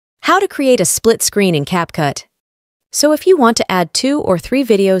How to create a split screen in CapCut. So if you want to add 2 or 3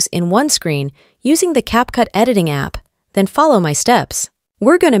 videos in one screen using the CapCut editing app, then follow my steps.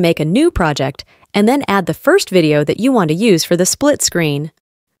 We're going to make a new project and then add the first video that you want to use for the split screen.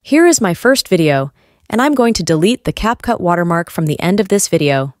 Here is my first video, and I'm going to delete the CapCut watermark from the end of this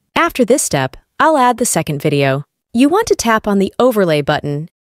video. After this step, I'll add the second video. You want to tap on the Overlay button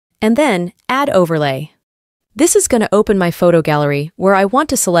and then Add Overlay. This is going to open my photo gallery where I want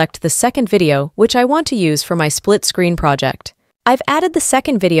to select the second video which I want to use for my split screen project. I've added the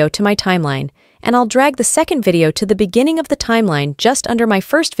second video to my timeline, and I'll drag the second video to the beginning of the timeline just under my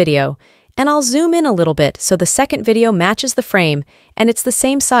first video, and I'll zoom in a little bit so the second video matches the frame and it's the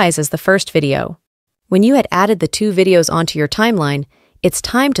same size as the first video. When you had added the 2 videos onto your timeline, it's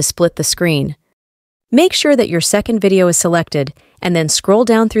time to split the screen. Make sure that your second video is selected and then scroll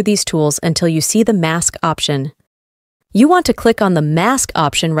down through these tools until you see the mask option. You want to click on the mask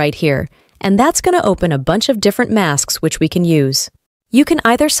option right here, and that's going to open a bunch of different masks which we can use. You can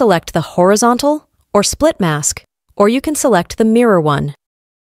either select the horizontal or split mask, or you can select the mirror one.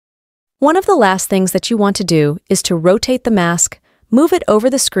 One of the last things that you want to do is to rotate the mask, move it over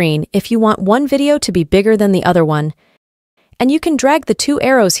the screen if you want one video to be bigger than the other one, and you can drag the 2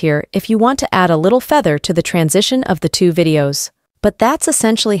 arrows here if you want to add a little feather to the transition of the 2 videos. But that's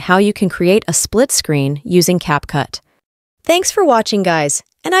essentially how you can create a split screen using CapCut. Thanks for watching, guys,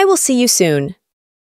 and I will see you soon.